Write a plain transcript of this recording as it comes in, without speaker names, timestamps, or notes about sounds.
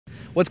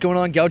What's going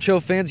on, Gaucho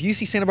fans?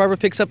 UC Santa Barbara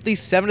picks up the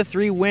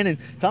 7-3 win, and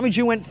Tommy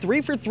Jew went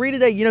 3 for 3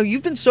 today. You know,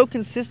 you've been so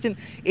consistent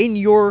in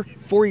your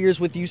 4 years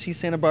with UC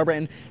Santa Barbara,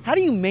 and how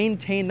do you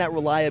maintain that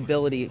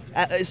reliability,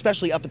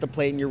 especially up at the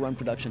plate in your run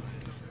production?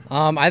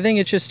 I think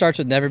it just starts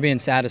with never being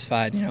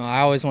satisfied. You know, I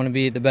always want to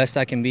be the best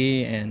I can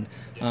be, and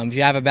if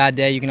you have a bad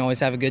day, you can always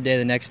have a good day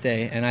the next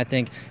day. And I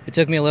think it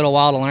took me a little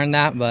while to learn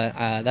that, but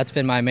that's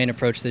been my main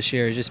approach this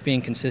year, is just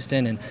being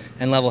consistent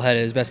and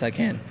level-headed as best I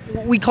can.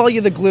 We call you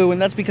the glue,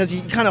 and that's because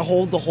you kind of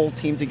hold the whole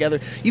team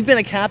together. You've been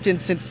a captain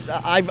since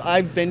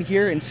I've been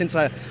here, and since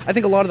I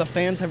think a lot of the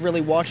fans have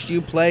really watched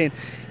you play.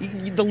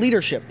 And the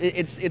leadership,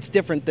 it's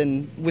different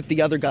than with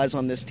the other guys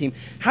on this team.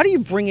 How do you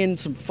bring in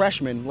some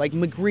freshmen like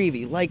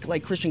McGreevy,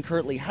 like Christian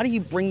Kirtley? How do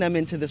you bring them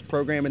into this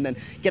program and then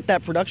get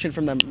that production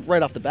from them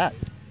right off the bat?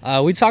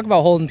 We talk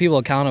about holding people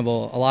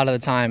accountable a lot of the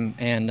time,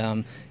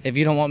 and if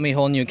you don't want me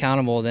holding you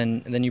accountable,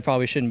 then you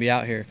probably shouldn't be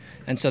out here.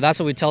 And so that's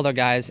what we tell their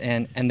guys,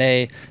 and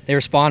they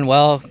respond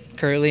well.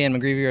 Kirtley and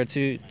McGreevy are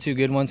two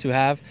good ones who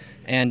have,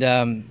 and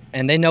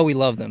they know we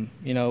love them.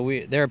 You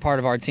know, they're a part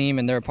of our team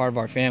and they're a part of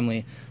our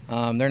family.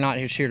 They're not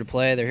just here to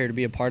play; they're here to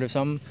be a part of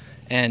something.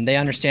 And they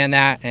understand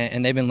that,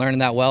 and they've been learning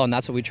that well, and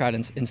that's what we try to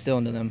instill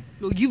into them.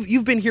 Well,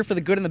 you've been here for the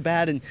good and the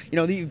bad, and you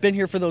know you've been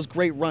here for those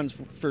great runs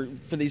for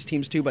these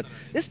teams too. But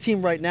this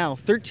team right now,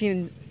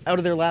 13 out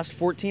of their last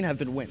 14 have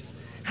been wins.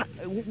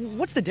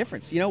 What's the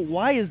difference? You know,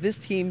 why is this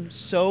team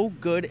so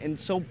good and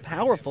so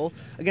powerful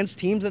against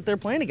teams that they're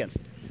playing against?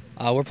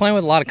 We're playing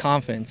with a lot of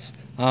confidence,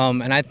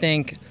 and I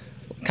think,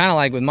 kind of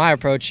like with my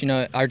approach, you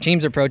know, our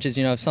team's approach is,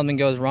 you know, if something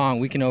goes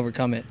wrong, we can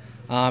overcome it.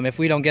 If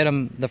we don't get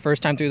them the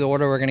first time through the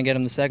order, we're going to get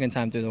them the second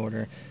time through the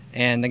order.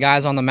 And the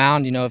guys on the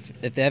mound, you know,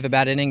 if they have a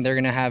bad inning, they're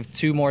going to have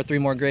 2 more, 3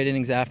 more great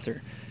innings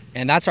after.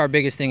 And that's our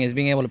biggest thing, is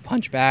being able to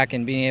punch back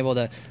and being able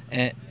to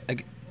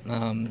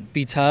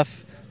be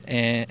tough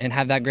and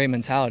have that great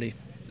mentality.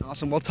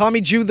 Awesome. Well, Tommy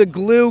Jew, the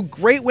glue,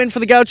 great win for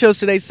the Gauchos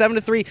today,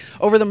 7-3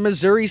 over the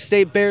Missouri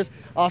State Bears.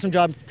 Awesome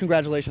job.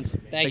 Congratulations.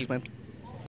 Thanks, man.